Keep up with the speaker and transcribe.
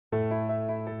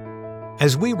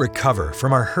As we recover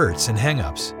from our hurts and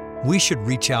hang-ups, we should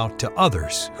reach out to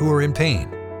others who are in pain.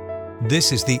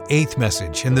 This is the 8th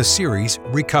message in the series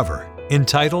Recover,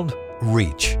 entitled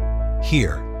Reach.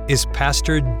 Here is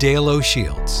Pastor Dale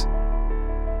O'Shields.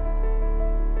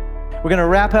 We're going to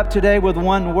wrap up today with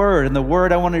one word, and the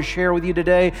word I want to share with you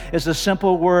today is the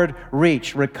simple word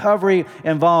reach. Recovery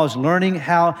involves learning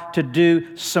how to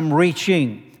do some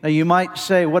reaching. Now, you might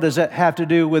say, what does that have to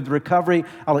do with recovery?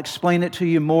 I'll explain it to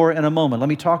you more in a moment. Let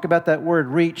me talk about that word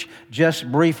reach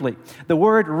just briefly. The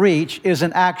word reach is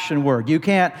an action word. You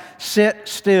can't sit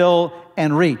still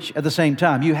and reach at the same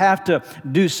time. You have to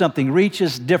do something. Reach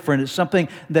is different. It's something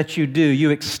that you do. You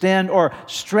extend or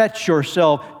stretch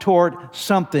yourself toward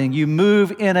something. You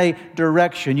move in a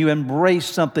direction. You embrace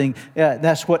something.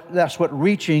 That's what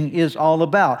reaching is all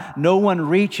about. No one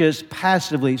reaches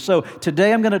passively. So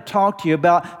today I'm going to talk to you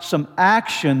about some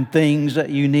action things that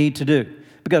you need to do,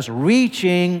 because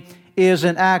reaching is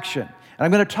an action. I'm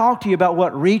going to talk to you about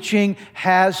what reaching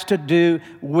has to do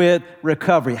with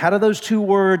recovery. How do those two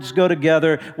words go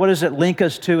together? What does it link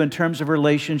us to in terms of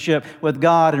relationship with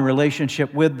God and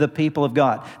relationship with the people of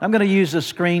God? I'm going to use the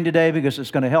screen today because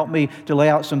it's going to help me to lay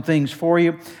out some things for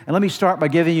you. And let me start by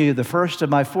giving you the first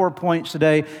of my 4 points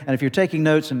today. And if you're taking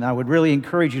notes, and I would really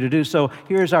encourage you to do so,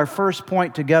 here's our first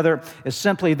point together. It's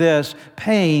simply this: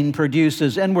 pain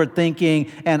produces inward thinking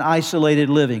and isolated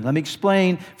living. Let me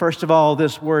explain, first of all,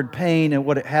 this word pain and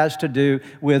what it has to do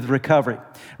with recovery.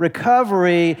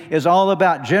 Recovery is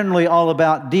generally all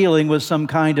about dealing with some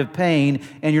kind of pain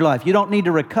in your life. You don't need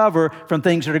to recover from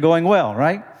things that are going well,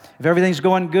 right? If everything's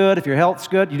going good, if your health's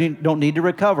good, you don't need to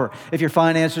recover. If your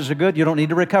finances are good, you don't need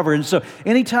to recover. And so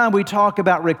anytime we talk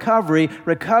about recovery,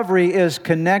 recovery is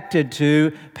connected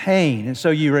to pain. And so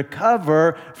you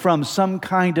recover from some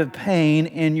kind of pain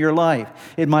in your life.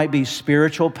 It might be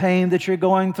spiritual pain that you're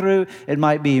going through. It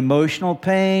might be emotional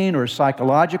pain or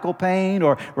psychological pain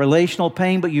or relational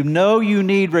pain, but you know you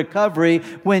need recovery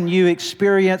when you're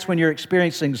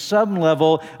experiencing some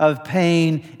level of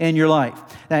pain in your life.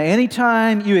 Now,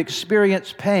 anytime you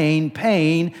experience pain,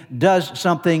 pain does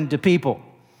something to people.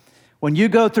 When you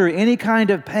go through any kind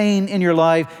of pain in your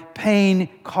life, pain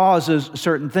causes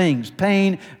certain things.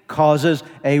 Pain causes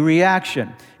a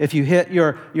reaction. If you hit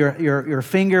your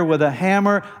finger with a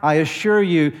hammer, I assure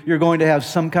you, you're going to have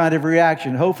some kind of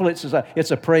reaction. Hopefully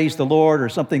it's a praise the Lord or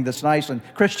something that's nice and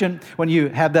Christian when you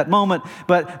have that moment.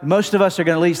 But most of us are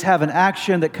going to at least have an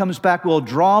action that comes back, will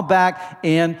draw back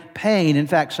in pain. In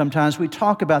fact, sometimes we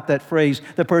talk about that phrase,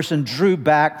 the person drew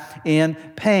back in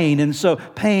pain. And so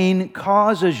pain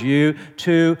causes you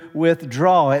to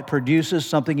withdraw. It produces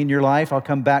something in your life. I'll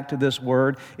come back to this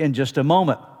word in just a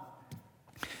moment.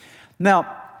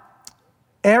 Now,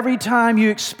 every time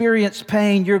you experience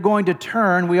pain, you're going to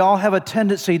turn. We all have a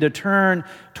tendency to turn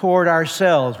toward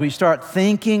ourselves. We start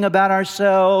thinking about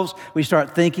ourselves. We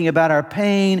start thinking about our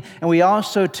pain. And we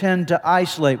also tend to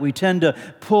isolate. We tend to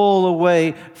pull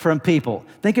away from people.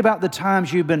 Think about the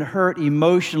times you've been hurt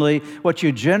emotionally. What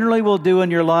you generally will do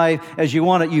in your life is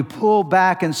you pull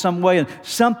back in some way, and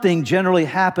something generally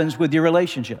happens with your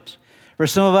relationships. For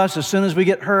some of us, as soon as we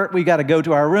get hurt, we got to go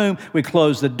to our room, we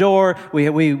close the door,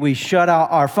 we shut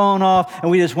our phone off, and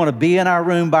we just want to be in our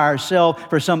room by ourselves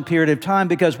for some period of time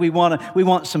because we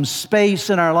want some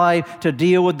space in our life to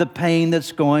deal with the pain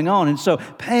that's going on. And so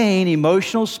pain,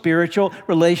 emotional, spiritual,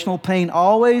 relational pain,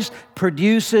 always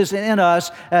produces in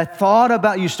us a thought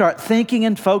about, you start thinking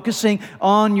and focusing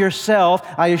on yourself.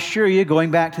 I assure you, going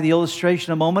back to the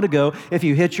illustration a moment ago, if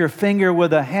you hit your finger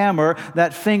with a hammer,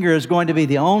 that finger is going to be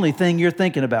the only thing you're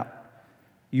thinking about.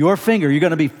 Your finger, you're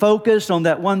going to be focused on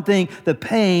that one thing, the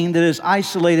pain that is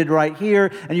isolated right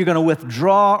here, and you're going to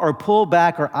withdraw or pull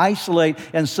back or isolate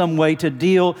in some way to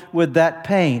deal with that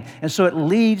pain. And so it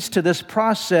leads to this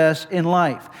process in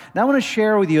life. Now I want to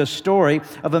share with you a story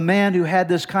of a man who had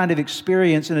this kind of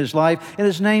experience in his life, and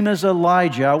his name is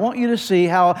Elijah. I want you to see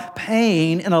how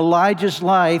pain in Elijah's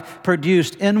life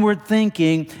produced inward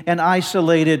thinking and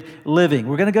isolated living.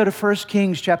 We're going to go to 1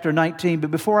 Kings chapter 19,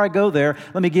 but before I go there,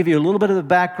 let me give you a little bit of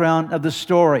the background of the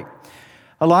story.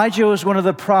 Elijah was one of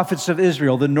the prophets of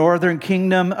Israel, the northern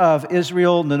kingdom of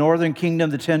Israel, the northern kingdom,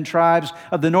 the 10 tribes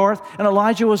of the north. And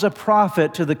Elijah was a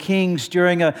prophet to the kings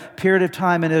during a period of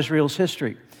time in Israel's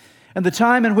history. And the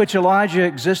time in which Elijah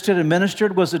existed and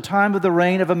ministered was the time of the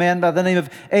reign of a man by the name of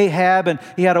Ahab, and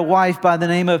he had a wife by the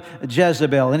name of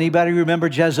Jezebel. Anybody remember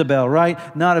Jezebel,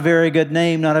 right? Not a very good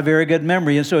name, not a very good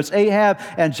memory. And so it's Ahab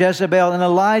and Jezebel, and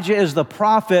Elijah is the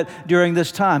prophet during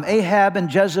this time. Ahab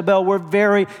and Jezebel were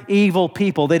very evil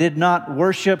people. They did not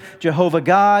worship Jehovah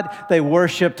God. They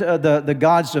worshiped the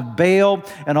gods of Baal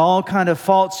and all kind of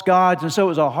false gods. And so it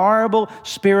was a horrible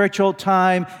spiritual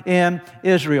time in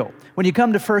Israel. When you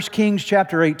come to 1 Kings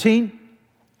chapter 18,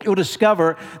 you'll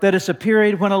discover that it's a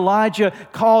period when Elijah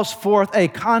calls forth a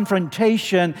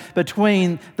confrontation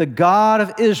between the God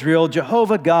of Israel,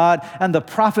 Jehovah God, and the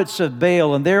prophets of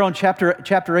Baal. And there on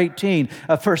chapter 18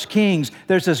 of 1 Kings,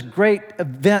 there's this great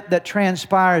event that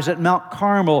transpires at Mount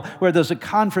Carmel where there's a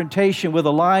confrontation with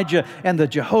Elijah and the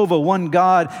Jehovah, one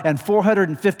God, and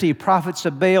 450 prophets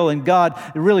of Baal. And God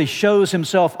really shows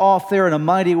himself off there in a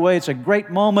mighty way. It's a great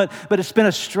moment, but it's been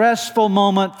a stressful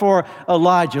moment for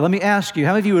Elijah. Let me ask you,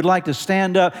 how many of you would like to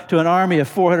stand up to an army of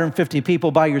 450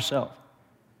 people by yourself?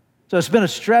 So it's been a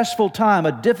stressful time,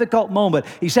 a difficult moment.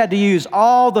 He's had to use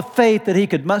all the faith that he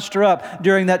could muster up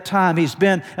during that time. He's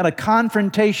been in a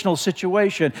confrontational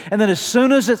situation. And then as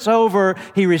soon as it's over,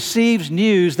 he receives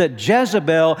news that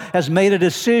Jezebel has made a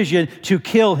decision to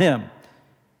kill him.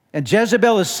 And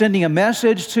Jezebel is sending a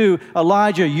message to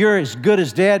Elijah, you're as good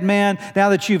as dead, man. Now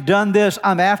that you've done this,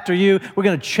 I'm after you. We're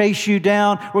going to chase you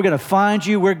down. We're going to find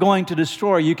you. We're going to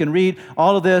destroy you. You can read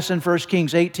all of this in 1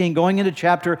 Kings 18, going into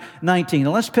chapter 19.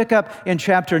 And let's pick up in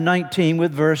chapter 19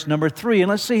 with verse number 3. And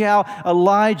let's see how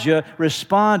Elijah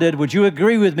responded. Would you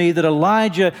agree with me that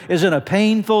Elijah is in a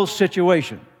painful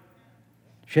situation?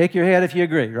 Shake your head if you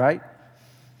agree, right?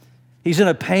 He's in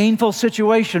a painful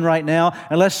situation right now,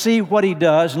 and let's see what he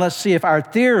does, and let's see if our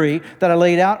theory that I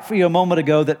laid out for you a moment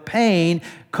ago, that pain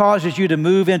causes you to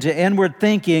move into inward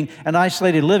thinking and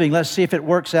isolated living, let's see if it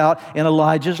works out in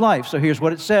Elijah's life. So here's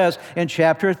what it says in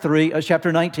chapter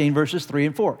 19, verses 3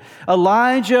 and 4.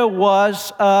 Elijah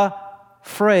was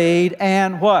afraid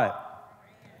and what?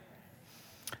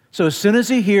 So as soon as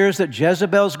he hears that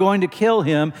Jezebel's going to kill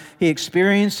him, he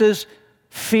experiences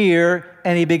fear,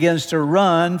 and he begins to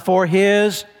run for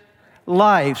his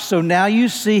life. So now you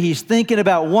see he's thinking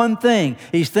about one thing.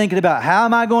 He's thinking about, how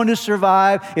am I going to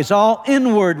survive? It's all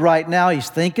inward right now. He's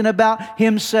thinking about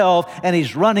himself, and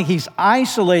he's running. He's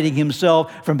isolating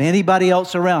himself from anybody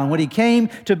else around. When he came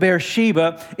to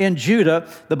Beersheba in Judah,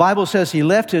 the Bible says he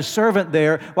left his servant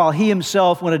there while he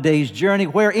himself went a day's journey.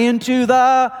 Where? Into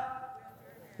the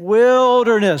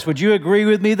wilderness. Would you agree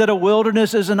with me that a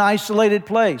wilderness is an isolated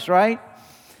place, right?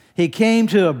 He came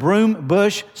to a broom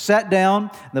bush, sat down.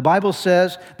 The Bible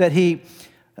says that he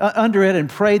under it and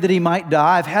prayed that he might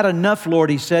die. I've had enough, Lord,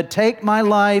 he said. Take my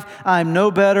life. I'm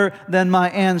no better than my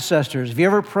ancestors. Have you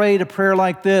ever prayed a prayer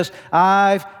like this?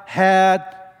 I've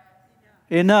had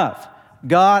enough.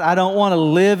 God, I don't want to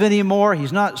live anymore.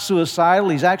 He's not suicidal.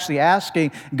 He's actually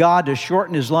asking God to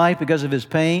shorten his life because of his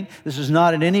pain. This is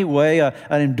not in any way an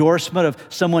endorsement of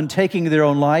someone taking their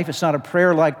own life. It's not a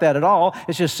prayer like that at all.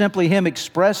 It's just simply him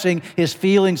expressing his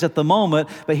feelings at the moment.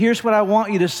 But here's what I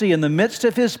want you to see. In the midst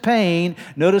of his pain,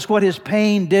 notice what his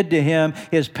pain did to him.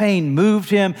 His pain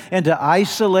moved him into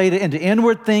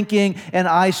inward thinking and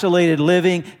isolated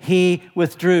living. He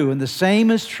withdrew. And the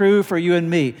same is true for you and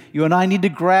me. You and I need to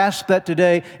grasp that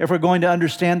today if we're going to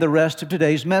understand the rest of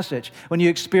today's message. When you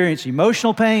experience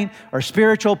emotional pain or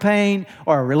spiritual pain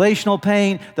or relational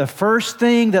pain, the first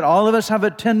thing that all of us have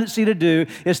a tendency to do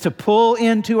is to pull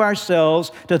into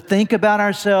ourselves, to think about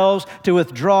ourselves, to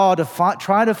withdraw, to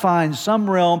try to find some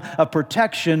realm of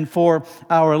protection for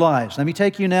our lives. Let me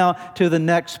take you now to the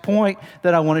next point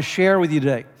that I want to share with you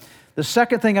today. The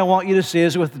second thing I want you to see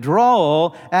is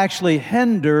withdrawal actually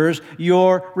hinders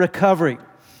your recovery.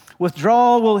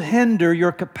 Withdrawal will hinder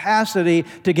your capacity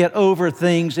to get over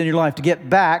things in your life, to get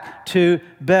back to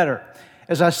better.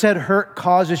 As I said, hurt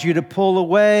causes you to pull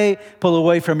away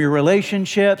from your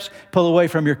relationships, pull away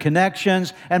from your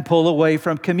connections, and pull away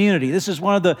from community. This is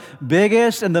one of the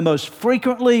biggest and the most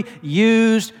frequently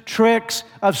used tricks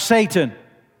of Satan.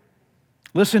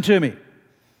 Listen to me.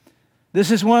 This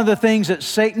is one of the things that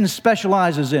Satan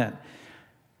specializes in.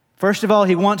 First of all,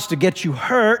 he wants to get you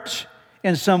hurt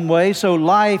in some way, so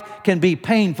life can be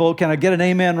painful. Can I get an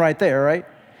amen right there, right?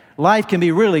 Life can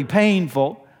be really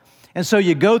painful. And so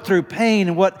you go through pain,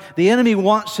 and what the enemy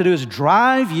wants to do is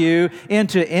drive you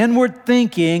into inward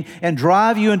thinking and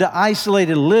drive you into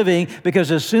isolated living,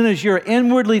 because as soon as you're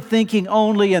inwardly thinking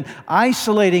only and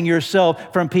isolating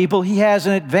yourself from people, he has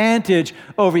an advantage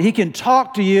over you. He can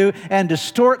talk to you and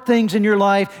distort things in your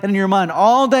life and in your mind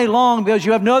all day long because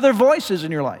you have no other voices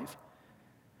in your life.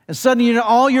 And suddenly,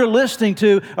 all you're listening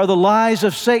to are the lies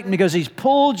of Satan because he's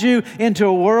pulled you into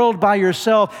a world by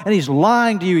yourself and he's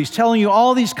lying to you. He's telling you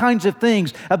all these kinds of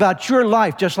things about your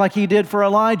life, just like he did for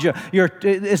Elijah.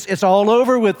 It's all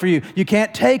over with for you. You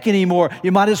can't take anymore.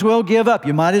 You might as well give up.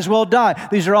 You might as well die.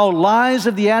 These are all lies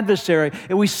of the adversary.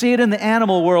 And we see it in the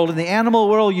animal world. In the animal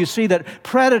world, you see that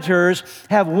predators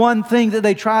have one thing that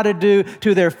they try to do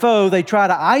to their foe. They try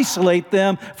to isolate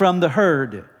them from the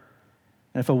herd.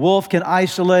 And if a wolf can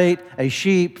isolate a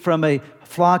sheep from a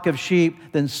flock of sheep,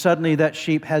 then suddenly that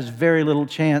sheep has very little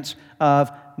chance of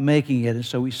making it. And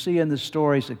so we see in the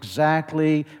stories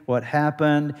exactly what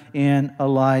happened in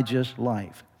Elijah's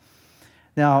life.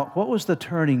 Now, what was the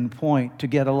turning point to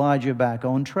get Elijah back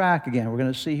on track again? We're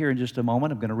going to see here in just a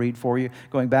moment. I'm going to read for you,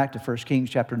 going back to 1 Kings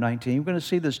chapter 19. We're going to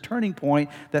see this turning point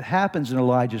that happens in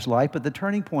Elijah's life, but the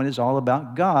turning point is all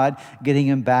about God getting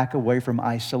him back away from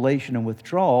isolation and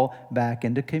withdrawal back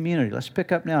into community. Let's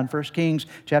pick up now in 1 Kings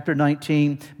chapter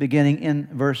 19, beginning in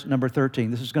verse number 13.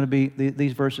 This is going to be,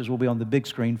 these verses will be on the big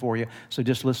screen for you, so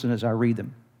just listen as I read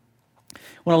them.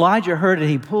 When Elijah heard it,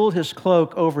 he pulled his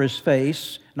cloak over his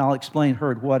face, and I'll explain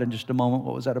heard what in just a moment.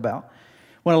 What was that about?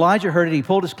 When Elijah heard it, he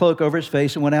pulled his cloak over his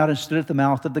face and went out and stood at the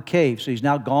mouth of the cave. So he's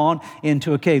now gone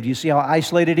into a cave. Do you see how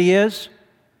isolated he is?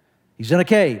 He's in a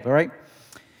cave, all right?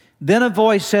 Then a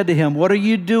voice said to him, "What are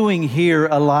you doing here,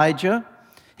 Elijah?"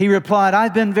 He replied,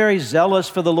 "I've been very zealous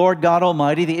for the Lord God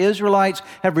Almighty. The Israelites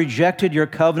have rejected your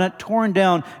covenant, torn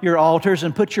down your altars,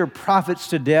 and put your prophets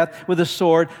to death with a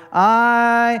sword.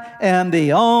 I am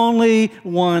the only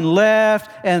one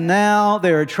left, and now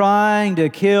they're trying to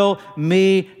kill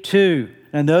me too."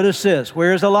 Now notice this.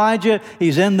 Where's Elijah?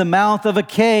 He's in the mouth of a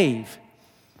cave.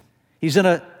 He's in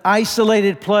an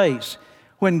isolated place.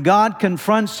 When God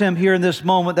confronts him here in this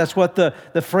moment, that's what the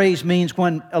phrase means.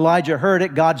 When Elijah heard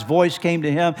it, God's voice came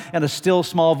to him in a still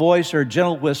small voice or a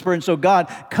gentle whisper. And so God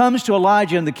comes to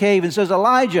Elijah in the cave and says,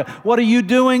 "Elijah, what are you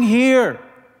doing here?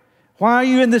 Why are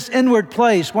you in this inward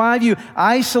place? Why have you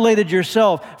isolated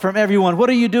yourself from everyone?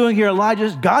 What are you doing here?" Elijah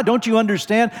says, "God, don't you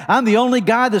understand? I'm the only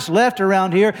guy that's left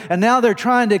around here, and now they're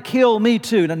trying to kill me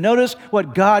too." Now notice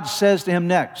what God says to him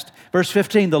next. Verse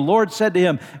 15, the Lord said to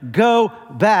him, "Go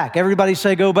back." Everybody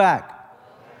say, "Go back."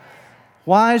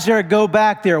 Why is there a go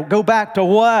back there? Go back to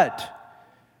what?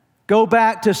 Go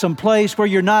back to some place where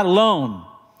you're not alone.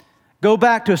 Go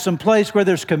back to some place where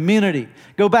there's community.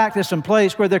 Go back to some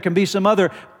place where there can be some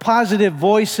other positive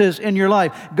voices in your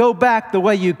life. Go back the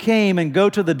way you came and go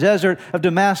to the desert of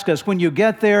Damascus. When you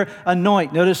get there,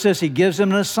 anoint. Notice this, he gives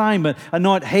him an assignment.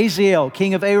 Anoint Hazael,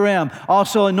 king of Aram.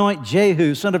 Also anoint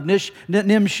Jehu, son of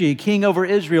Nimshi, king over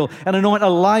Israel. And anoint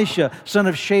Elisha, son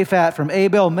of Shaphat from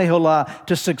Abel Meholah,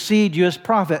 to succeed you as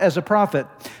a prophet.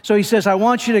 So he says, I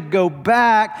want you to go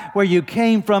back where you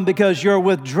came from because your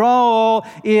withdrawal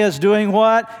is doing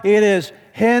what? It is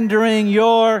hindering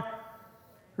your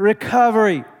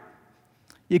recovery.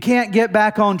 You can't get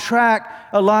back on track,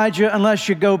 Elijah, unless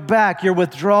you go back. Your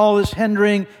withdrawal is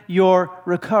hindering your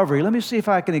recovery. Let me see if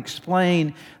I can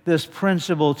explain this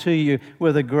principle to you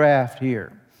with a graph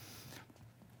here.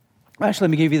 Actually,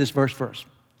 let me give you this verse first.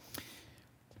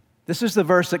 This is the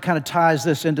verse that kind of ties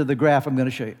this into the graph I'm going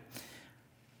to show you.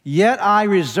 Yet I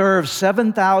reserve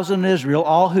 7,000 in Israel,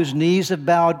 all whose knees have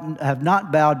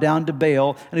not bowed down to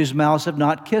Baal, and whose mouths have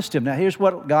not kissed him. Now here's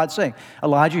what God's saying.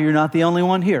 Elijah, you're not the only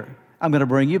one here. I'm going to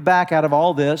bring you back out of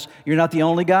all this. You're not the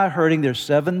only guy hurting. There's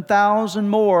 7,000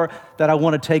 more that I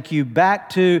want to take you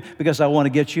back to because I want to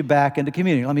get you back into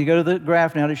community. Let me go to the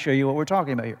graph now to show you what we're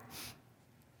talking about here.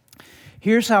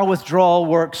 Here's how withdrawal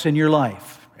works in your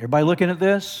life. Everybody looking at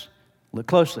this? Look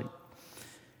closely.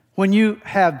 When you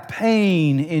have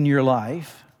pain in your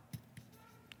life,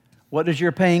 what does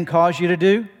your pain cause you to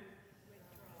do?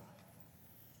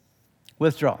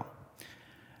 Withdraw.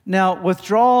 Now,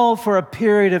 withdrawal for a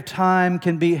period of time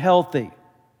can be healthy.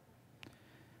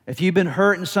 If you've been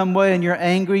hurt in some way and you're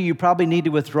angry, you probably need to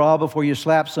withdraw before you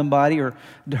slap somebody or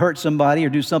hurt somebody or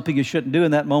do something you shouldn't do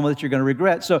in that moment that you're going to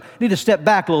regret. So you need to step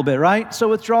back a little bit, right? So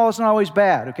withdrawal is not always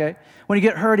bad, okay? When you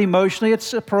get hurt emotionally,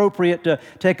 it's appropriate to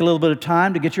take a little bit of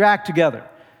time to get your act together,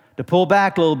 to pull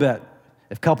back a little bit.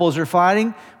 If couples are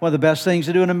fighting, one of the best things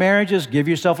to do in a marriage is give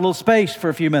yourself a little space for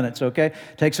a few minutes, okay?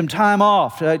 Take some time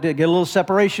off, to get a little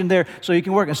separation there so you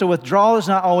can work. And so withdrawal is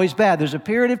not always bad. There's a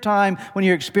period of time when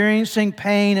you're experiencing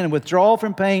pain and withdrawal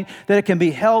from pain that it can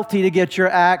be healthy to get your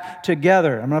act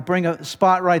together. I'm going to bring a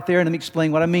spot right there and let me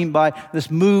explain what I mean by this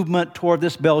movement toward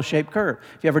this bell-shaped curve.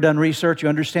 If you've ever done research, you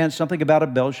understand something about a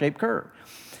bell-shaped curve.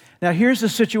 Now, here's the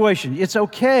situation. It's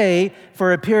okay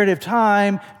for a period of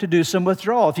time to do some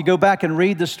withdrawal. If you go back and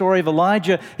read the story of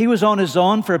Elijah, he was on his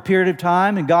own for a period of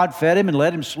time, and God fed him and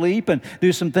let him sleep and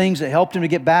do some things that helped him to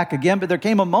get back again. But there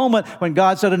came a moment when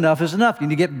God said, enough is enough. You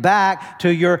need to get back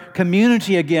to your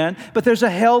community again. But there's a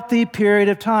healthy period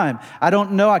of time. I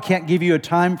don't know. I can't give you a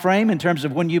time frame in terms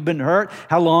of when you've been hurt.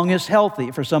 How long is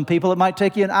healthy? For some people, it might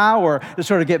take you an hour to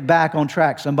sort of get back on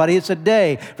track. Somebody, it's a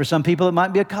day. For some people, it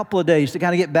might be a couple of days to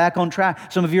kind of get back on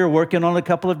track. Some of you are working on a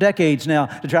couple of decades now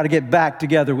to try to get back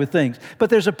together with things. But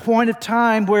there's a point of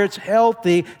time where it's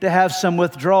healthy to have some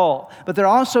withdrawal. But there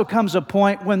also comes a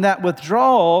point when that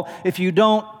withdrawal, if you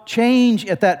don't change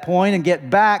at that point and get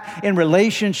back in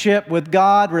relationship with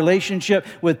God, relationship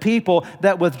with people,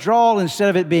 that withdrawal, instead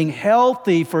of it being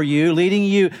healthy for you, leading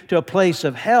you to a place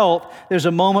of health, there's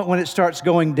a moment when it starts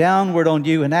going downward on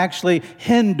you and actually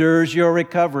hinders your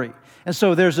recovery. And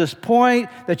so there's this point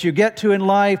that you get to in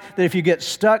life that if you get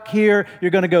stuck here,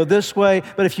 you're going to go this way.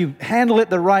 But if you handle it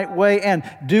the right way and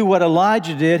do what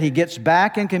Elijah did, he gets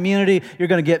back in community, you're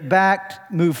going to get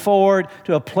back, move forward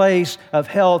to a place of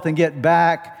health and get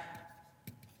back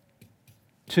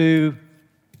to,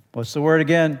 what's the word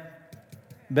again?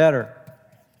 Better.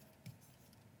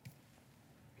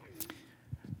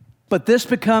 But this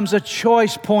becomes a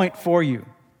choice point for you.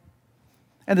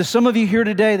 And there's some of you here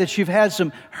today that you've had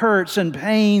some hurts and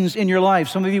pains in your life.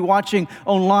 Some of you watching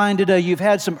online today, you've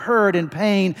had some hurt and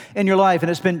pain in your life, and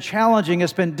it's been challenging,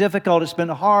 it's been difficult, it's been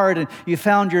hard, and you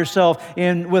found yourself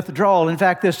in withdrawal. In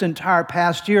fact, this entire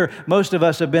past year, most of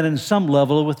us have been in some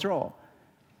level of withdrawal.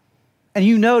 And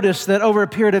you notice that over a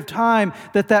period of time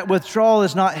that withdrawal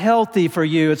is not healthy for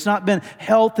you. It's not been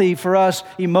healthy for us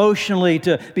emotionally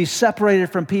to be separated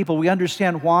from people. We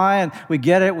understand why and we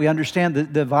get it. We understand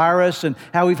the virus and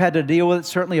how we've had to deal with it. It's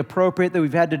certainly appropriate that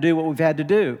we've had to do what we've had to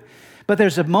do. But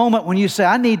there's a moment when you say,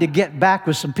 I need to get back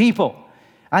with some people.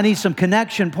 I need some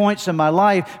connection points in my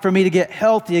life for me to get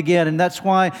healthy again, and that's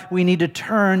why we need to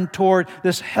turn toward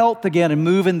this health again and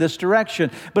move in this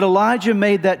direction. But Elijah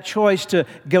made that choice to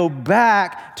go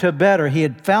back to better. He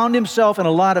had found himself in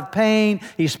a lot of pain.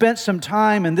 He spent some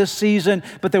time in this season,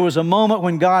 but there was a moment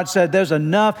when God said, there's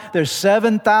enough. There's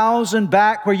 7,000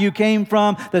 back where you came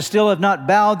from that still have not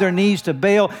bowed their knees to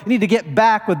Baal. You need to get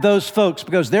back with those folks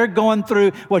because they're going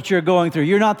through what you're going through.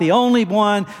 You're not the only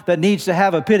one that needs to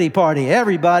have a pity party.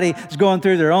 Everybody is going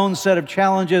through their own set of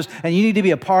challenges, and you need to be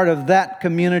a part of that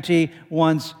community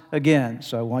once again.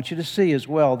 So I want you to see as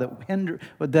well that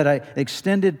an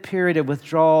extended period of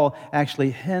withdrawal actually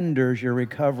hinders your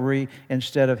recovery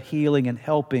instead of healing and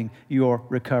helping your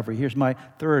recovery. Here's my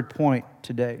third point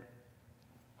today.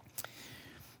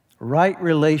 Right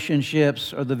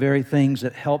relationships are the very things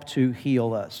that help to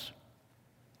heal us.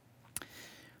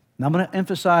 Now I'm going to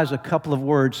emphasize a couple of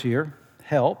words here.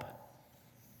 Help.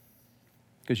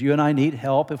 Because you and I need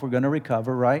help if we're going to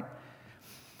recover, right?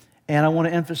 And I want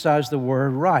to emphasize the word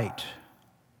right,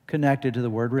 connected to the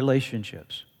word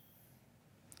relationships.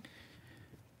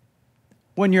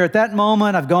 When you're at that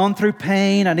moment, I've gone through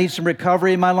pain, I need some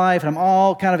recovery in my life, and I'm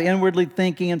all kind of inwardly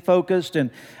thinking and focused and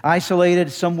isolated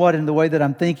somewhat in the way that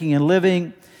I'm thinking and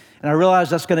living, and I realize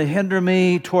that's going to hinder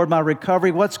me toward my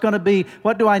recovery. What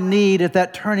do I need at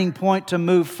that turning point to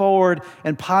move forward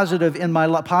and positively in my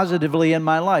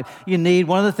life?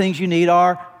 One of the things you need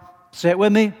are, say it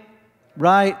with me,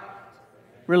 right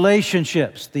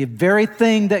relationships. The very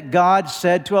thing that God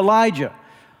said to Elijah.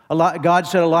 God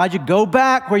said, Elijah, go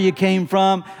back where you came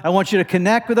from. I want you to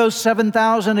connect with those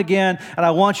 7,000 again, and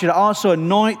I want you to also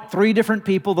anoint 3 different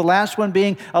people, the last one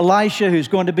being Elisha, who's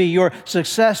going to be your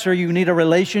successor. You need a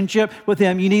relationship with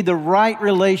him. You need the right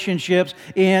relationships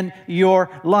in your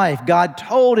life. God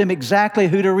told him exactly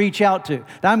who to reach out to.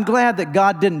 Now, I'm glad that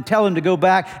God didn't tell him to go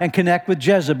back and connect with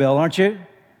Jezebel, aren't you?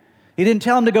 He didn't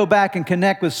tell him to go back and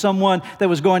connect with someone that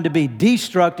was going to be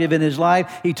destructive in his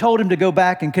life. He told him to go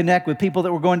back and connect with people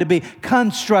that were going to be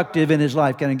constructive in his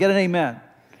life. Can I get an amen?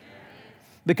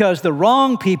 Because the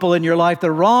wrong people in your life,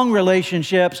 the wrong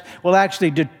relationships will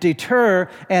actually deter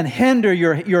and hinder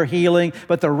your healing,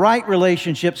 but the right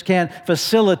relationships can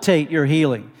facilitate your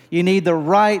healing. You need the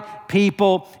right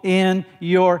people in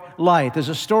your life. There's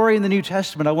a story in the New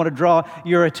Testament I want to draw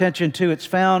your attention to. It's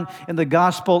found in the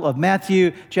Gospel of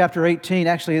Matthew, chapter 18.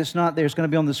 Actually, it's not there. It's going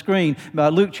to be on the screen.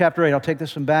 Luke chapter 8. I'll take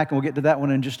this one back, and we'll get to that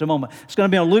one in just a moment. It's going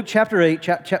to be on Luke chapter 8,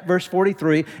 verse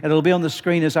 43, and it'll be on the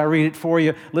screen as I read it for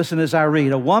you. Listen as I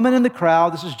read. A woman in the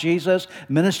crowd, this is Jesus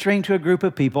ministering to a group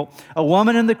of people. A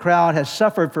woman in the crowd has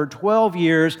suffered for 12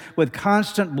 years with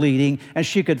constant bleeding, and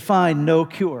she could find no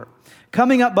cure.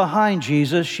 Coming up behind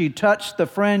Jesus, she touched the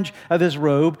fringe of his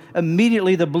robe.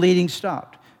 Immediately the bleeding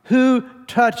stopped. Who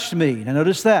touched me? Now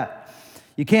notice that.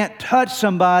 You can't touch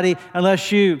somebody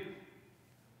unless you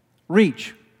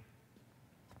reach.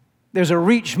 There's a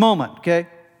reach moment, okay?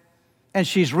 And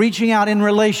she's reaching out in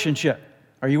relationship.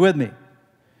 Are you with me?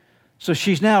 So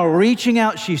she's now reaching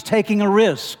out. She's taking a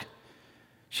risk.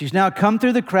 She's now come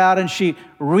through the crowd and she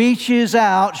reaches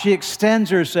out. She extends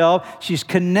herself. She's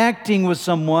connecting with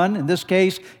someone. In this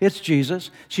case, it's Jesus.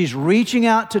 She's reaching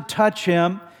out to touch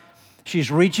him.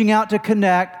 She's reaching out to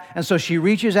connect. And so she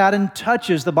reaches out and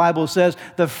touches, the Bible says,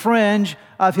 the fringe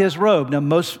of his robe. Now,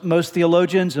 most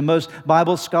theologians and most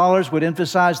Bible scholars would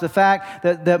emphasize the fact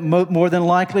that more than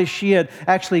likely she had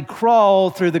actually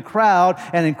crawled through the crowd,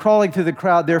 and in crawling through the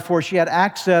crowd, therefore, she had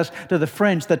access to the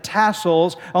fringe, the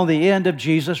tassels on the end of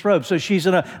Jesus' robe. So she's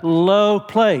in a low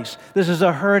place. This is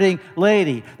a hurting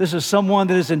lady. This is someone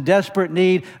that is in desperate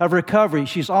need of recovery.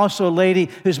 She's also a lady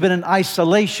who's been in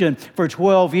isolation for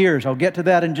 12 years. I'll get to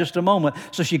that in just a moment.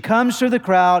 So she comes through the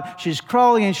crowd, she's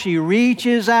crawling, and she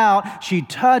reaches out, she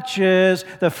touches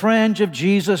the fringe of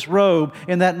Jesus' robe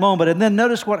in that moment. And then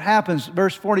notice what happens,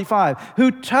 verse 45.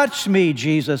 Who touched me,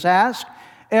 Jesus asked.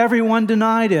 Everyone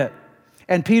denied it.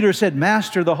 And Peter said,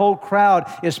 Master, the whole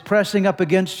crowd is pressing up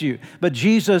against you. But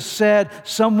Jesus said,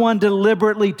 someone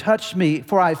deliberately touched me,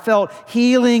 for I felt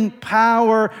healing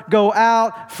power go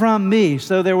out from me.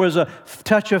 So there was a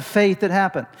touch of faith that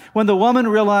happened. When the woman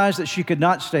realized that she could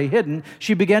not stay hidden,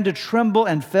 she began to tremble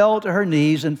and fell to her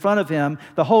knees in front of him.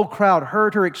 The whole crowd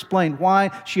heard her explain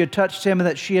why she had touched him and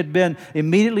that she had been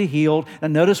immediately healed.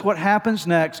 And notice what happens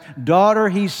next. Daughter,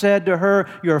 he said to her,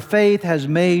 your faith has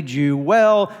made you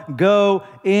well. Go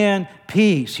in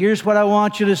peace. Here's what I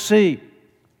want you to see.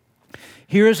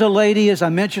 Here's a lady, as I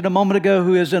mentioned a moment ago,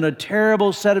 who is in a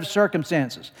terrible set of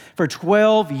circumstances. For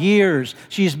 12 years,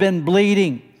 she's been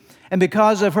bleeding. And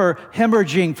because of her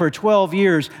hemorrhaging for 12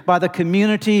 years by the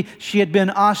community, she had been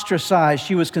ostracized.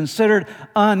 She was considered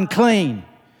unclean.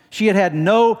 She had had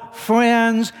no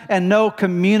friends and no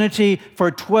community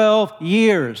for 12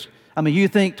 years. I mean, you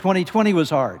think 2020 was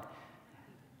hard.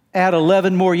 Add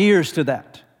 11 more years to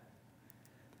that.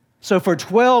 So for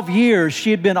 12 years,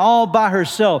 she had been all by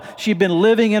herself. She'd been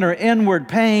living in her inward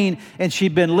pain, and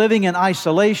she'd been living in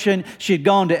isolation. She'd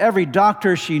gone to every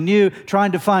doctor she knew,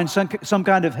 trying to find some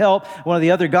kind of help. One of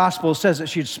the other Gospels says that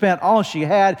she'd spent all she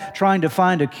had trying to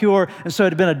find a cure. And so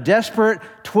it had been a desperate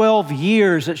 12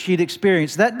 years that she'd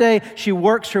experienced. That day, she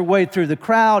works her way through the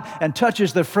crowd and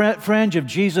touches the fringe of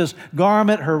Jesus'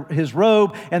 garment, his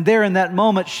robe, and there in that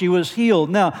moment, she was healed.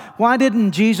 Now, why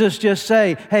didn't Jesus just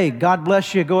say, hey, God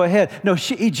bless you, go ahead? No,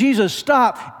 Jesus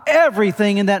stopped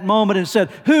everything in that moment and said,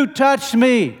 who touched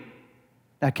me?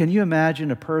 Now, can you imagine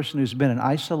a person who's been in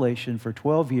isolation for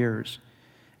 12 years,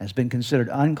 has been considered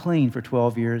unclean for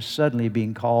 12 years, suddenly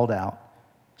being called out,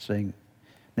 saying,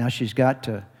 now she's got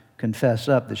to confess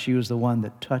up that she was the one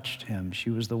that touched him. She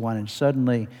was the one, and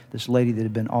suddenly this lady that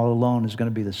had been all alone is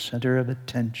going to be the center of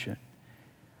attention.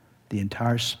 The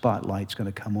entire spotlight's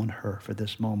going to come on her for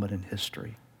this moment in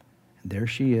history. And there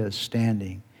she is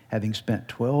standing, having spent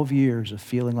 12 years of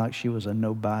feeling like she was a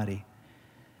nobody,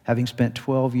 having spent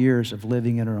 12 years of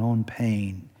living in her own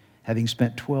pain, having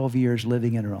spent 12 years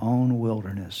living in her own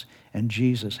wilderness, and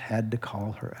Jesus had to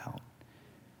call her out.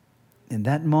 In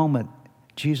that moment,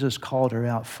 Jesus called her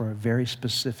out for a very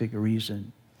specific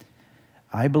reason.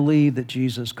 I believe that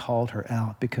Jesus called her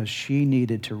out because she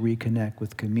needed to reconnect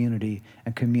with community,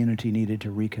 and community needed to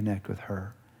reconnect with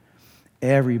her.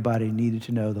 Everybody needed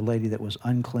to know the lady that was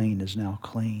unclean is now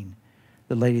clean.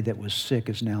 The lady that was sick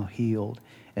is now healed.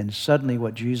 And suddenly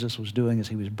what Jesus was doing is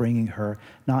he was bringing her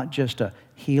not just a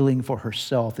healing for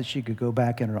herself, that she could go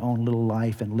back in her own little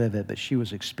life and live it, but she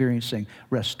was experiencing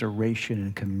restoration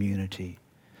and community.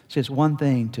 See, it's one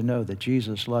thing to know that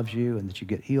Jesus loves you and that you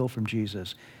get healed from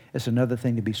Jesus. It's another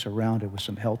thing to be surrounded with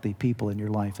some healthy people in your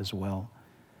life as well.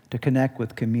 To connect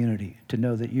with community, to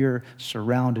know that you're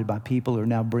surrounded by people who are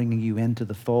now bringing you into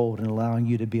the fold and allowing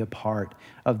you to be a part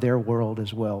of their world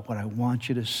as well. What I want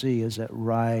you to see is that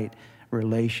right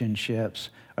relationships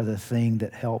are the thing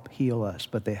that help heal us,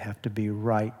 but they have to be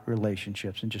right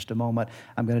relationships. In just a moment,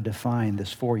 I'm going to define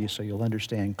this for you so you'll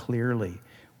understand clearly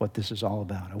what this is all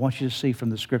about. I want you to see from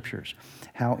the scriptures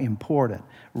how important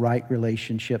right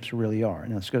relationships really are.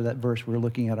 Now let's go to that verse we were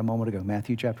looking at a moment ago,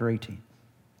 Matthew chapter 18.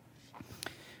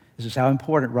 This is how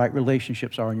important right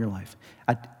relationships are in your life.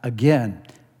 Again,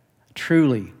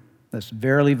 truly, this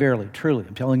verily, verily, truly,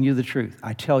 I'm telling you the truth.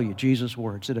 I tell you, Jesus'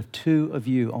 words, that if two of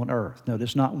you on earth,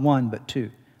 notice not one, but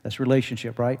two, that's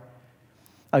relationship, right?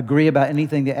 Agree about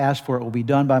anything they ask for, it will be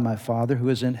done by my Father who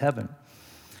is in heaven.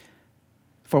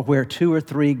 For where two or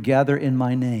three gather in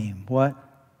my name, what?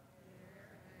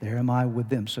 There am I with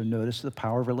them. So notice the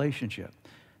power of relationship.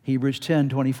 Hebrews 10,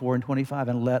 24 and 25.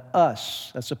 And let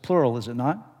us, that's a plural, is it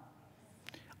not?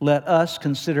 Let us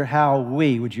consider how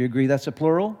we, would you agree that's a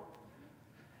plural?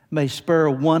 May spur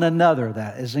one another,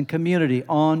 that is in community,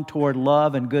 on toward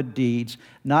love and good deeds,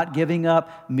 not giving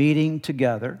up meeting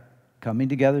together. Coming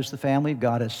together as the family of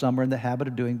God, as some are in the habit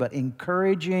of doing, but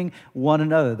encouraging one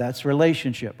another. That's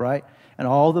relationship, right? And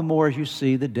all the more as you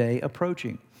see the day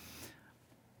approaching.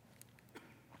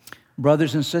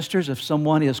 Brothers and sisters, if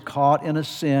someone is caught in a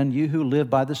sin, you who live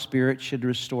by the Spirit should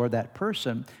restore that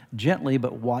person gently,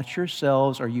 but watch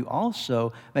yourselves, or you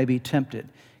also may be tempted.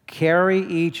 Carry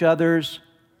each other's,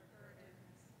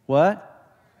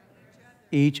 what?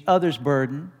 Each other's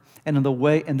burden. And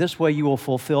in this way you will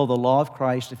fulfill the law of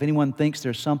Christ. If anyone thinks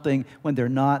there's something when they're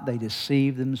not, they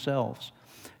deceive themselves.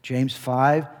 James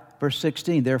 5, verse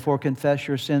 16, therefore confess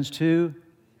your sins to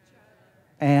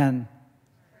and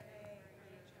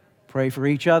pray for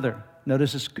each other.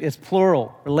 Notice it's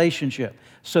plural, relationship,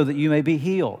 so that you may be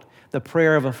healed. The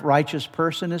prayer of a righteous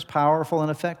person is powerful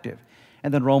and effective.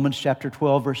 And then Romans chapter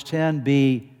 12, verse 10,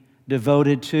 be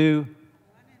devoted to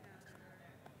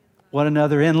one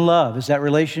another in love. Is that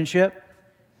relationship?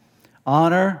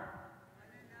 Honor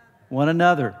one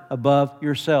another above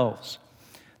yourselves.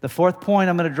 The fourth point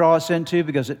I'm going to draw us into,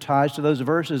 because it ties to those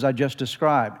verses I just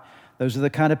described. Those are the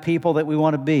kind of people that we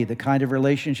want to be, the kind of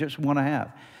relationships we want to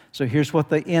have. So here's what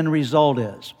the end result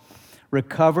is.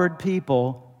 Recovered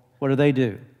people, what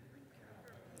do?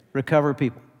 Recover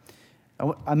people.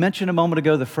 I mentioned a moment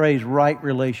ago the phrase right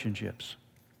relationships.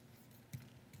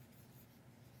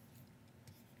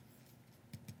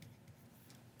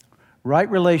 Right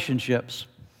relationships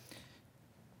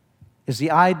is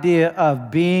the idea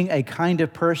of being a kind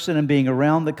of person and being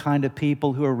around the kind of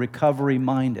people who are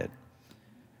recovery-minded.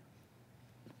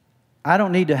 I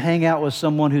don't need to hang out with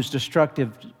someone who's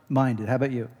destructive-minded. How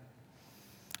about you?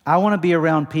 I want to be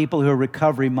around people who are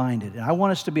recovery-minded. And I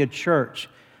want us to be a church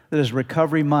that is a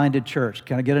recovery-minded church.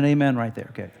 Can I get an amen right there?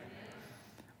 Okay.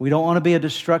 We don't want to be a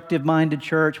destructive-minded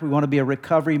church. We want to be a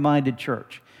recovery-minded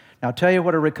church. Now, I'll tell you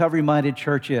what a recovery-minded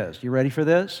church is. You ready for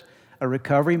this? A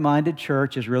recovery-minded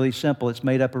church is really simple. It's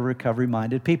made up of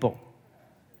recovery-minded people.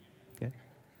 Okay?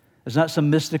 There's not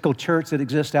some mystical church that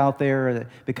exists out there that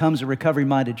becomes a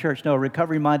recovery-minded church. No, a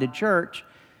recovery-minded church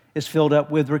is filled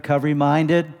up with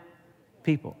recovery-minded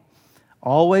people.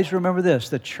 Always remember this.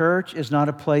 The church is not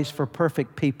a place for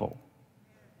perfect people.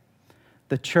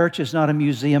 The church is not a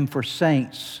museum for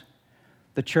saints.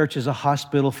 The church is a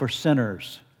hospital for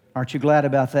sinners. Aren't you glad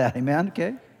about that? Amen?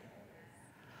 Okay.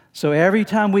 So every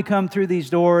time we come through these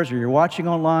doors, or you're watching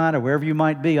online, or wherever you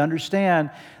might be, understand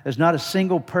there's not a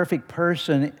single perfect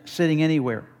person sitting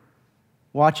anywhere,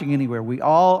 watching anywhere. We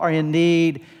all are in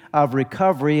need of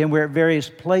recovery, and we're at various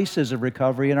places of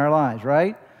recovery in our lives,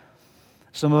 right?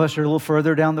 Some of us are a little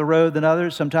further down the road than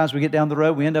others. Sometimes we get down the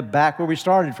road, we end up back where we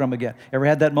started from again. Ever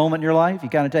had that moment in your life? You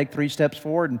kind of take 3 steps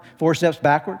forward and 4 steps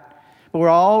backward? But we're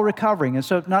all recovering. And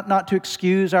so not to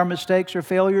excuse our mistakes or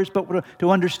failures, but to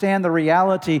understand the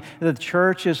reality that the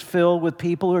church is filled with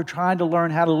people who are trying to learn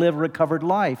how to live a recovered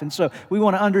life. And so we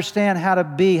want to understand how to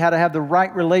have the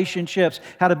right relationships,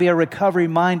 how to be a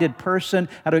recovery-minded person,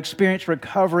 how to experience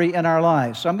recovery in our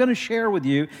lives. So I'm going to share with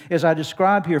you, as I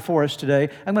describe here for us today,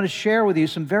 I'm going to share with you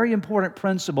some very important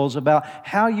principles about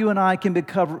how you and I can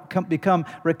become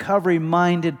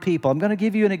recovery-minded people. I'm going to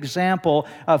give you an example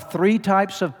of 3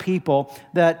 types of people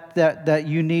that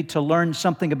you need to learn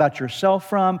something about yourself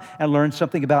from and learn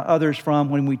something about others from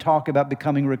when we talk about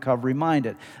becoming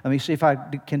recovery-minded. Let me see if I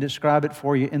can describe it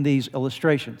for you in these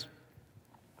illustrations.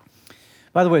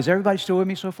 By the way, is everybody still with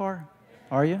me so far?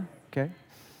 Are you? Okay.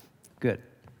 Good.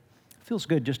 It feels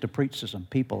good just to preach to some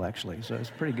people, actually, so it's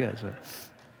pretty good. So,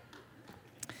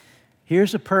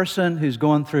 here's a person who's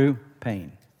going through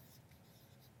pain.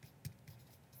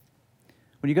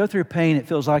 When you go through pain, it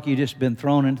feels like you've just been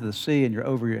thrown into the sea and you're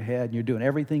over your head and you're doing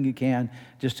everything you can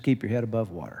just to keep your head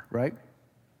above water, right?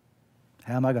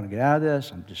 How am I going to get out of this?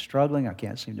 I'm just struggling. I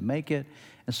can't seem to make it.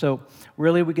 And so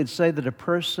really we could say that a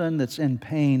person that's in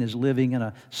pain is living in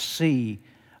a sea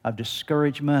of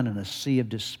discouragement and a sea of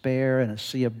despair and a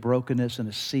sea of brokenness and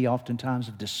a sea oftentimes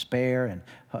of despair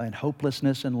and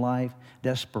hopelessness in life,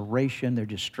 desperation. They're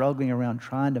just struggling around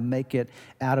trying to make it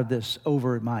out of this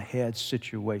over my head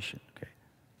situation. Okay.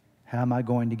 How am I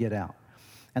going to get out?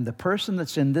 And the person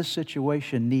that's in this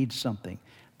situation needs something.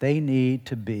 They need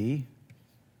to be,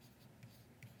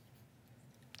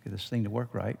 get this thing to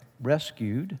work right,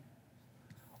 rescued,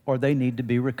 or they need to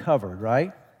be recovered,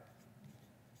 right?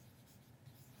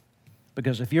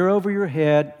 Because if you're over your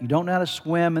head, you don't know how to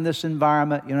swim in this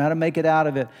environment, you don't know how to make it out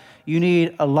of it, you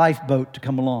need a lifeboat to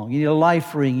come along. You need a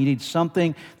life ring. You need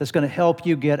something that's going to help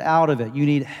you get out of it. You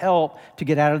need help to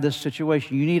get out of this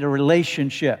situation. You need a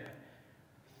relationship.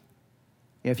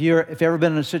 If you've ever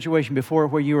been in a situation before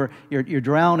where you're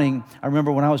drowning, I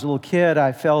remember when I was a little kid,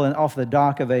 I fell off the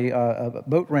dock of a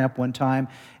boat ramp one time,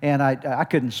 and I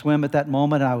couldn't swim at that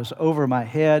moment. I was over my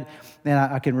head, and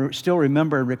I can still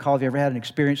remember and recall. If you ever had an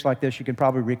experience like this, you can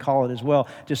probably recall it as well.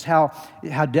 Just how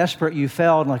desperate you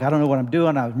felt, and like, I don't know what I'm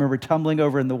doing. I remember tumbling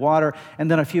over in the water, and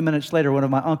then a few minutes later, one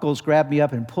of my uncles grabbed me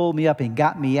up and pulled me up and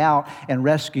got me out and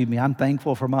rescued me. I'm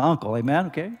thankful for my uncle. Amen.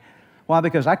 Okay. Why?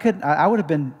 Because I would have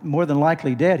been more than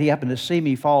likely dead. He happened to see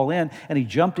me fall in, and he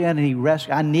jumped in and he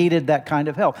rescued. I needed that kind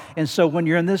of help. And so when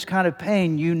you're in this kind of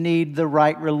pain, you need the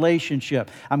right relationship.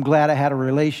 I'm glad I had a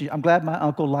relationship. I'm glad my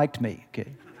uncle liked me.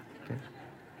 Okay.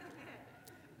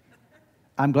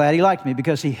 I'm glad he liked me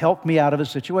because he helped me out of a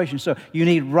situation. So you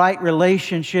need right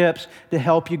relationships to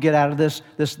help you get out of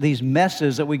these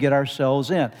messes that we get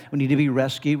ourselves in. We need to be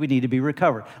rescued. We need to be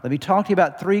recovered. Let me talk to you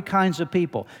about three kinds of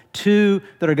people. Two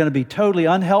that are going to be totally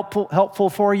helpful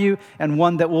for you, and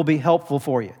one that will be helpful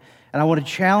for you. And I want to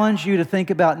challenge you to think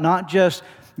about not just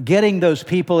getting those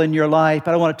people in your life,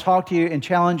 but I want to talk to you and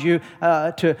challenge you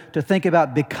to think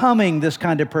about becoming this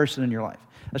kind of person in your life.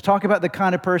 Let's talk about the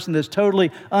kind of person that's totally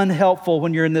unhelpful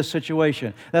when you're in this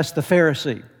situation. That's the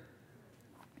Pharisee.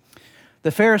 The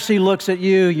Pharisee looks at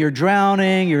you, you're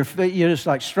drowning, you're just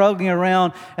like struggling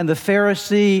around, and the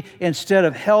Pharisee, instead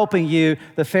of helping you,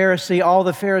 all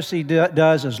the Pharisee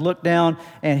does is look down,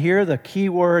 and here are the key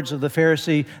words of the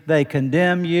Pharisee. They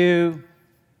condemn you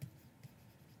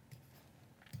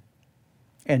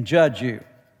and judge you.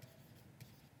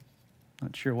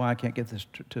 Not sure why I can't get this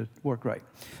to work right.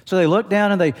 So they look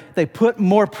down and they put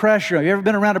more pressure. Have you ever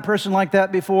been around a person like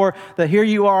that before? That here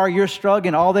you are, you're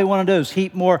struggling, all they want to do is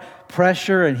heap more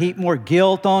pressure and heap more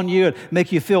guilt on you and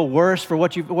make you feel worse for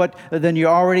what than you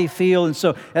already feel. And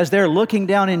so as they're looking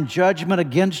down in judgment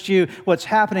against you, what's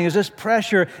happening is this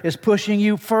pressure is pushing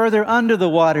you further under the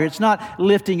water. It's not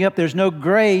lifting you up. There's no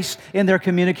grace in their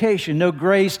communication, no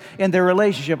grace in their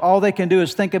relationship. All they can do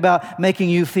is think about making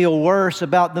you feel worse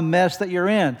about the mess that you're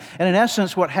in. And in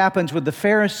essence, what happens with the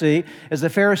Pharisee is the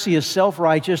Pharisee is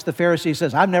self-righteous. The Pharisee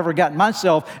says, I've never gotten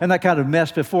myself in that kind of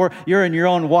mess before. You're in your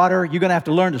own water. You're going to have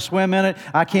to learn to swim in it.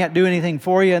 I can't do anything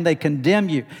for you. And they condemn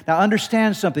you. Now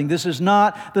understand something. This is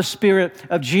not the spirit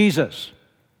of Jesus.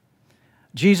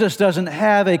 Jesus doesn't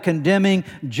have a condemning,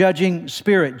 judging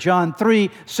spirit. John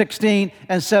 3:16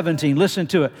 and 17. Listen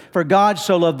to it. For God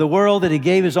so loved the world that He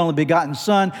gave His only begotten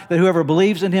Son, that whoever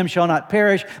believes in Him shall not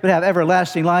perish, but have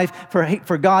everlasting life.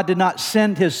 For God did not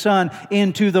send His Son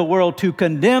into the world to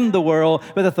condemn the world,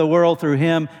 but that the world through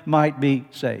Him might be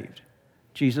saved.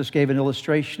 Jesus gave an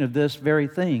illustration of this very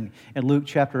thing in Luke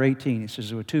chapter 18. He says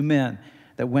there were two men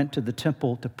that went to the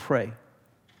temple to pray.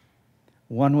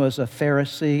 One was a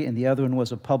Pharisee and the other one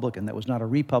was a publican. That was not a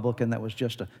republican, that was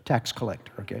just a tax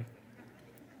collector, okay?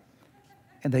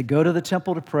 And they go to the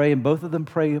temple to pray, and both of them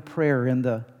pray a prayer in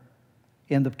the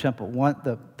temple.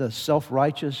 The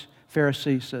self-righteous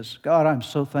Pharisee says, God, I'm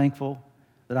so thankful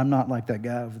that I'm not like that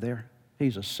guy over there.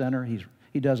 He's a sinner.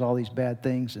 He does all these bad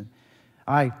things, and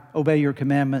I obey your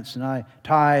commandments, and I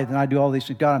tithe, and I do all these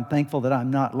things. God, I'm thankful that I'm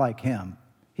not like him.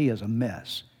 He is a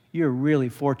mess. You're really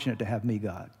fortunate to have me,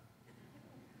 God.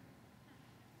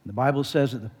 The Bible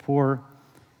says that the poor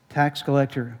tax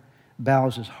collector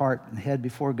bows his heart and head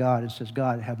before God and says,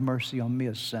 God, have mercy on me,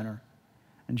 a sinner.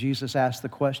 And Jesus asked the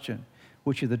question,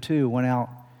 which of the two went out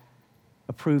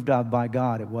approved of by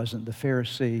God? It wasn't the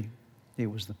Pharisee,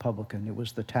 it was the publican, it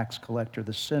was the tax collector,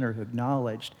 the sinner who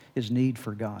acknowledged his need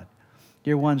for God.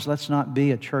 Dear ones, let's not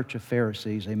be a church of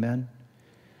Pharisees, amen?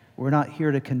 We're not here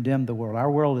to condemn the world.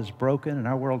 Our world is broken, and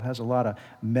our world has a lot of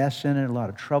mess in it, a lot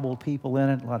of troubled people in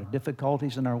it, a lot of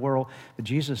difficulties in our world. But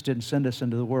Jesus didn't send us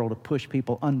into the world to push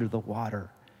people under the water.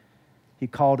 He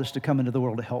called us to come into the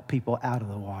world to help people out of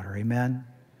the water, amen?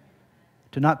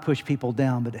 To not push people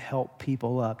down, but to help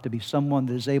people up, to be someone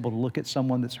that is able to look at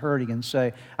someone that's hurting and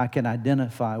say, I can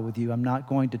identify with you. I'm not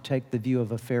going to take the view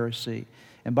of a Pharisee.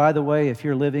 And by the way, if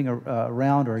you're living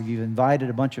around or you've invited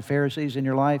a bunch of Pharisees in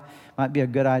your life, it might be a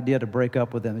good idea to break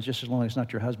up with them. It's just as long as it's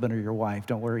not your husband or your wife.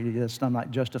 Don't worry, I'm not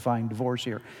justifying divorce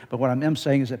here. But what I'm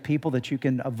saying is that people that you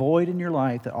can avoid in your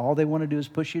life, that all they want to do is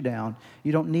push you down,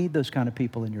 you don't need those kind of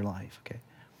people in your life, okay?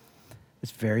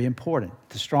 It's very important.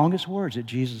 The strongest words that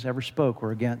Jesus ever spoke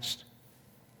were against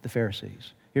the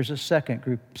Pharisees. Here's a second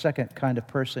kind of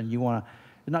person there's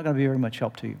not going to be very much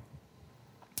help to you.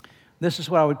 This is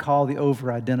what I would call the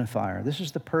over-identifier. This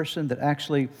is the person that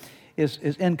actually is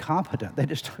incompetent.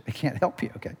 They can't help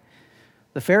you, okay?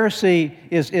 The Pharisee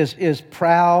is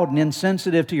proud and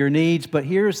insensitive to your needs, but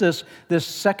here's this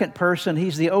second person.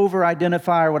 He's the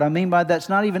over-identifier. What I mean by that's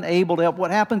not even able to help.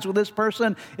 What happens with this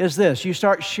person is this. You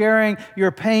start sharing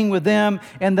your pain with them,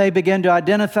 and they begin to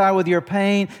identify with your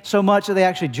pain so much that they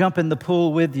actually jump in the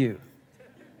pool with you.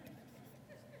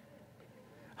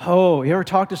 Oh, you ever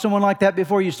talked to someone like that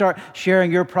before? You start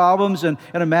sharing your problems, and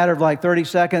in a matter of like 30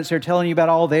 seconds, they're telling you about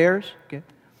all theirs, okay?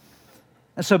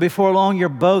 And so before long, you're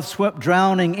both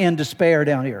drowning in despair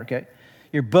down here, okay?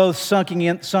 You're both sunk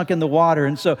in the water.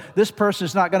 And so this person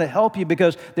is not going to help you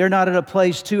because they're not at a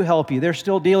place to help you. They're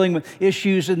still dealing with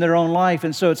issues in their own life.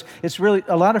 And so it's really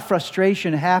a lot of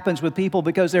frustration happens with people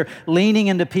because they're leaning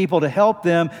into people to help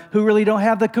them who really don't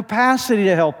have the capacity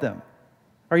to help them.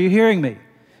 Are you hearing me?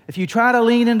 If you try to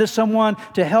lean into someone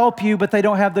to help you, but they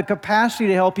don't have the capacity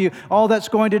to help you, all that's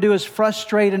going to do is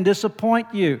frustrate and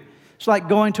disappoint you. It's like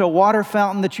going to a water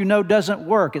fountain that you know doesn't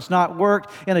work. It's not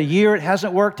worked in a year. It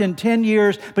hasn't worked in 10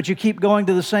 years, but you keep going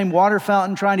to the same water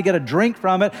fountain trying to get a drink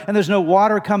from it, and there's no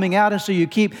water coming out, and so you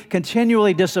keep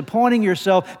continually disappointing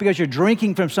yourself because you're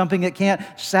drinking from something that can't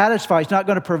satisfy. It's not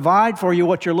going to provide for you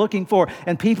what you're looking for.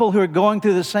 And people who are going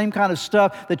through the same kind of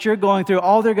stuff that you're going through,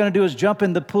 all they're going to do is jump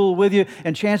in the pool with you,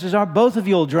 and chances are both of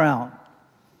you will drown.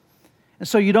 And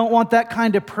so you don't want that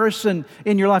kind of person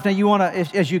in your life. Now you want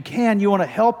to, as you can, you want to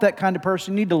help that kind of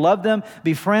person. You need to love them,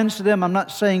 be friends to them. I'm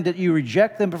not saying that you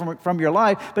reject them from your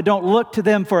life, but don't look to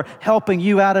them for helping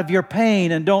you out of your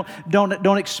pain, and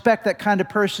don't expect that kind of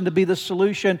person to be the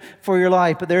solution for your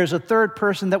life. But there is a third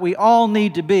person that we all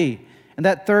need to be, and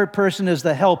that third person is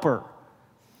the helper.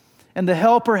 And the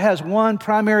helper has one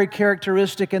primary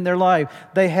characteristic in their life.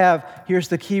 They have, here's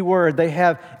the key word, they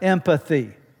have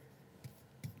empathy.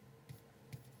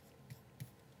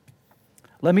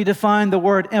 Let me define the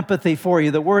word empathy for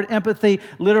you. The word empathy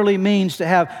literally means to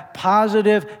have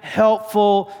positive,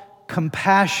 helpful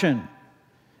compassion.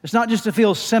 It's not just to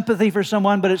feel sympathy for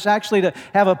someone, but it's actually to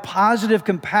have a positive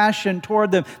compassion toward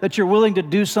them, that you're willing to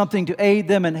do something to aid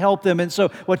them and help them. And so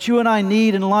what you and I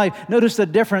need in life, notice the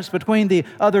difference between the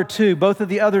other two. Both of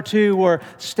the other two were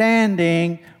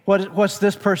standing. What's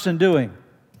this person doing?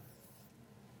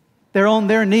 They're on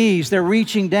their knees. They're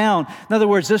reaching down. In other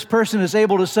words, this person is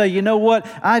able to say, you know what?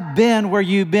 I've been where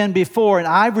you've been before, and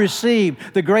I've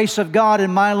received the grace of God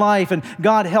in my life, and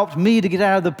God helped me to get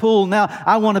out of the pool. Now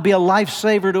I want to be a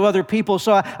lifesaver to other people,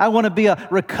 so I want to be a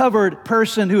recovered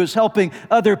person who is helping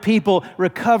other people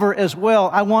recover as well.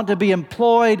 I want to be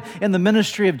employed in the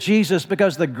ministry of Jesus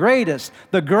because the greatest,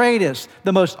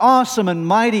 the most awesome and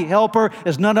mighty helper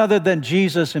is none other than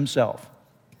Jesus himself.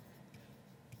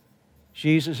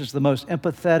 Jesus is the most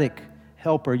empathetic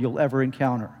helper you'll ever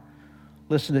encounter.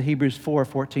 Listen to Hebrews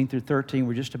 4:14 through 13.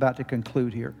 We're just about to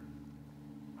conclude here.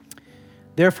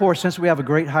 Therefore, since we have a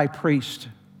great high priest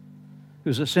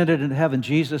who's ascended into heaven,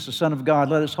 Jesus, the Son of God,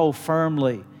 let us hold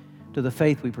firmly to the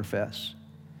faith we profess.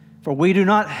 For we do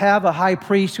not have a high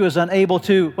priest who is unable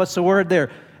to, what's the word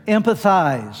there?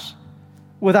 Empathize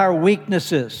with our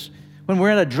weaknesses. When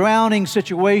we're in a drowning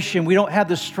situation, we don't have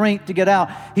the strength to get out.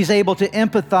 He's able to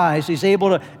empathize. He's able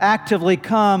to actively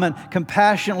come and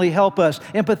compassionately help us.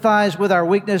 Empathize with our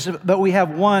weakness, but we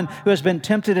have one who has been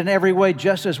tempted in every way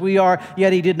just as we are,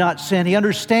 yet he did not sin. He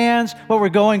understands what we're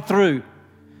going through.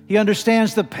 He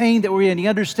understands the pain that we're in. He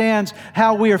understands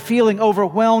how we are feeling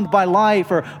overwhelmed by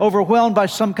life or overwhelmed by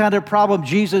some kind of problem.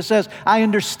 Jesus says, I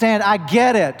understand. I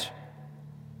get it.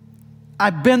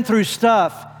 I've been through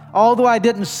stuff. Although I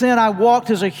didn't sin, I walked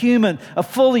as a human, as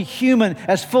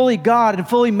fully God and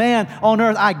fully man on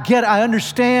earth. I get it. I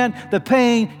understand the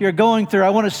pain you're going through.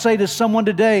 I want to say to someone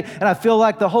today, and I feel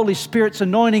like the Holy Spirit's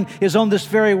anointing is on this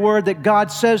very word that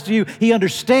God says to you. He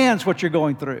understands what you're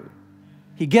going through.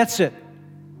 He gets it.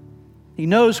 He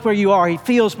knows where you are. He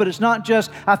feels, but it's not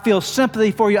just, I feel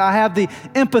sympathy for you. I have the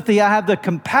empathy. I have the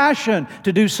compassion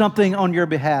to do something on your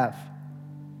behalf.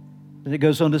 And it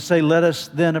goes on to say, let us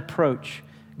then approach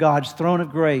God's throne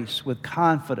of grace with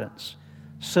confidence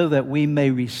so that we may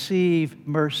receive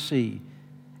mercy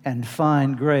and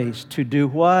find grace to do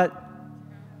what?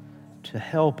 To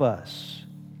help us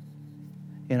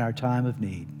in our time of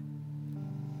need.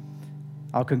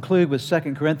 I'll conclude with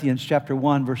 2 Corinthians chapter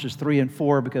 1, verses 3 and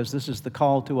 4, because this is the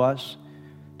call to us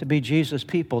to be Jesus'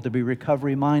 people, to be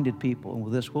recovery-minded people. And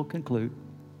with this, we'll conclude.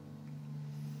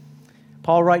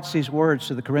 Paul writes these words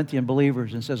to the Corinthian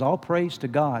believers and says, all praise to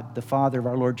God, the Father of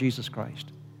our Lord Jesus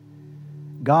Christ.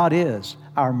 God is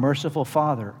our merciful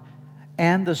Father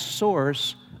and the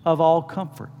source of all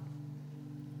comfort.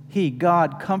 He,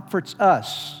 God, comforts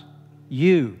us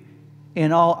you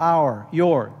in all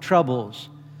your troubles,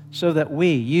 so that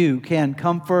you can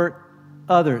comfort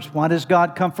others. Why does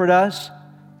God comfort us?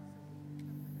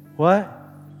 What?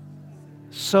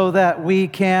 So that we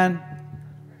can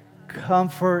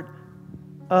comfort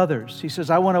others. He says,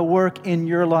 I want to work in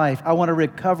your life. I want to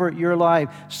recover your life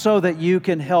so that you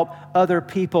can help other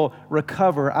people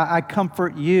recover. I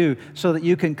comfort you so that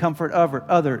you can comfort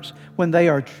others.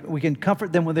 We can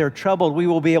comfort them when they're troubled. We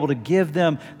will be able to give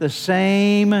them the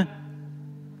same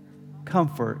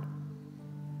comfort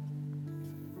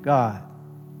God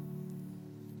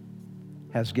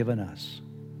has given us.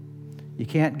 You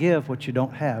can't give what you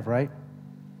don't have, right?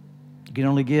 You can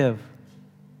only give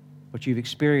what you've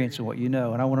experienced and what you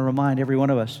know. And I want to remind every one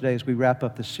of us today as we wrap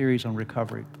up this series on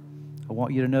recovery, I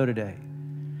want you to know today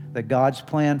that God's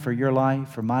plan for your life,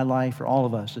 for my life, for all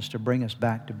of us is to bring us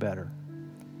back to better.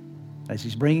 As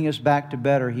He's bringing us back to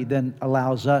better, He then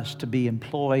allows us to be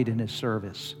employed in His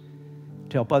service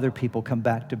to help other people come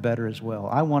back to better as well.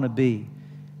 I want to be,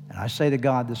 and I say to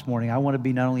God this morning, I want to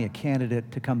be not only a candidate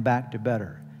to come back to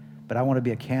better, but I want to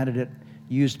be a candidate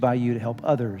used by you to help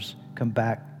others come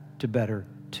back to better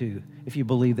too. If you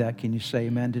believe that, can you say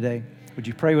amen today? Would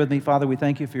you pray with me? Father, we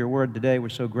thank you for your word today. We're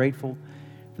so grateful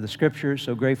for the scriptures,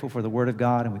 so grateful for the word of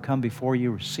God, and we come before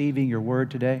you receiving your word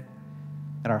today.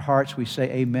 In our hearts, we say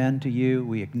amen to you.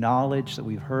 We acknowledge that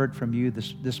we've heard from you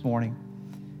this morning.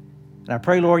 And I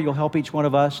pray, Lord, you'll help each one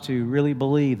of us to really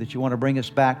believe that you want to bring us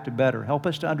back to better. Help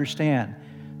us to understand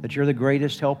that you're the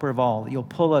greatest helper of all, that you'll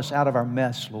pull us out of our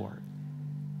mess, Lord.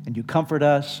 And you comfort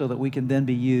us so that we can then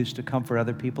be used to comfort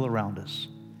other people around us.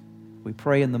 We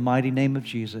pray in the mighty name of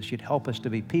Jesus, you'd help us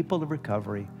to be people of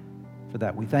recovery. For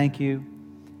that, we thank you.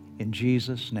 In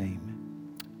Jesus'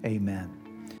 name, amen.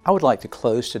 I would like to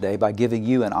close today by giving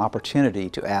you an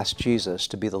opportunity to ask Jesus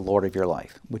to be the Lord of your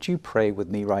life. Would you pray with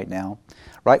me right now?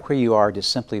 Right where you are,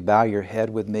 just simply bow your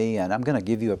head with me, and I'm going to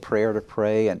give you a prayer to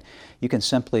pray, and you can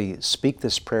simply speak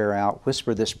this prayer out,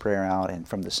 whisper this prayer out, and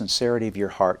from the sincerity of your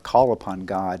heart, call upon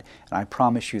God, and I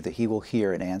promise you that He will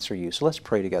hear and answer you. So let's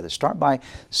pray together. Start by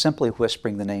simply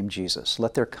whispering the name Jesus.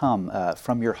 Let there come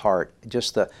from your heart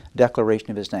just the declaration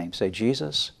of His name. Say,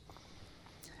 Jesus,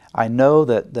 I know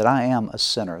that I am a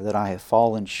sinner, that I have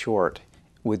fallen short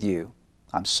with you.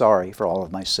 I'm sorry for all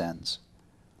of my sins.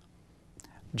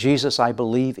 Jesus, I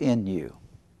believe in you.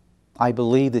 I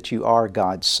believe that you are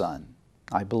God's Son.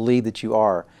 I believe that you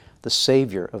are the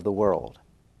Savior of the world.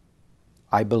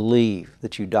 I believe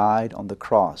that you died on the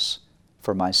cross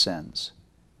for my sins.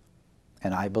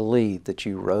 And I believe that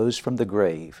you rose from the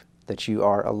grave, that you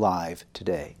are alive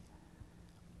today.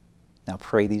 Now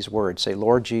pray these words. Say,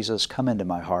 Lord Jesus, come into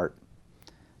my heart.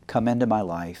 Come into my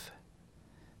life.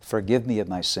 Forgive me of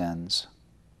my sins.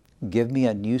 Give me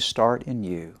a new start in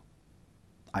you.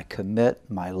 I commit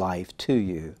my life to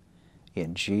you.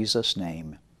 In Jesus'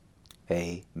 name,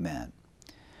 amen.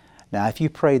 Now, if you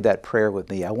prayed that prayer with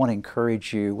me, I want to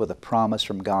encourage you with a promise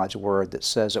from God's Word that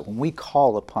says that when we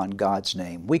call upon God's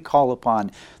name, we call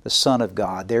upon the Son of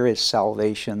God, there is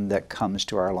salvation that comes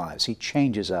to our lives. He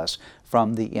changes us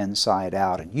from the inside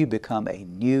out, and you become a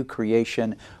new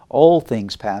creation. Old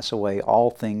things pass away, all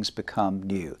things become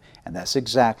new. And that's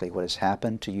exactly what has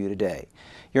happened to you today.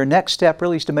 Your next step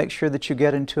really is to make sure that you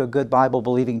get into a good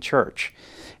Bible-believing church.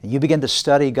 And you begin to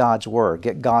study God's Word,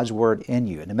 get God's Word in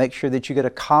you, and to make sure that you get a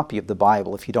copy of the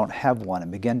Bible if you don't have one,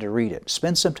 and begin to read it.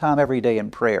 Spend some time every day in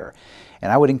prayer.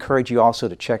 And I would encourage you also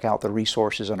to check out the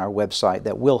resources on our website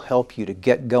that will help you to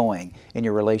get going in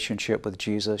your relationship with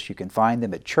Jesus. You can find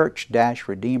them at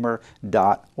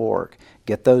church-redeemer.org.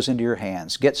 Get those into your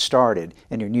hands. Get started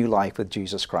in your new life with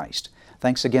Jesus Christ.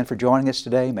 Thanks again for joining us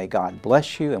today. May God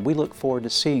bless you, and we look forward to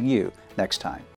seeing you next time.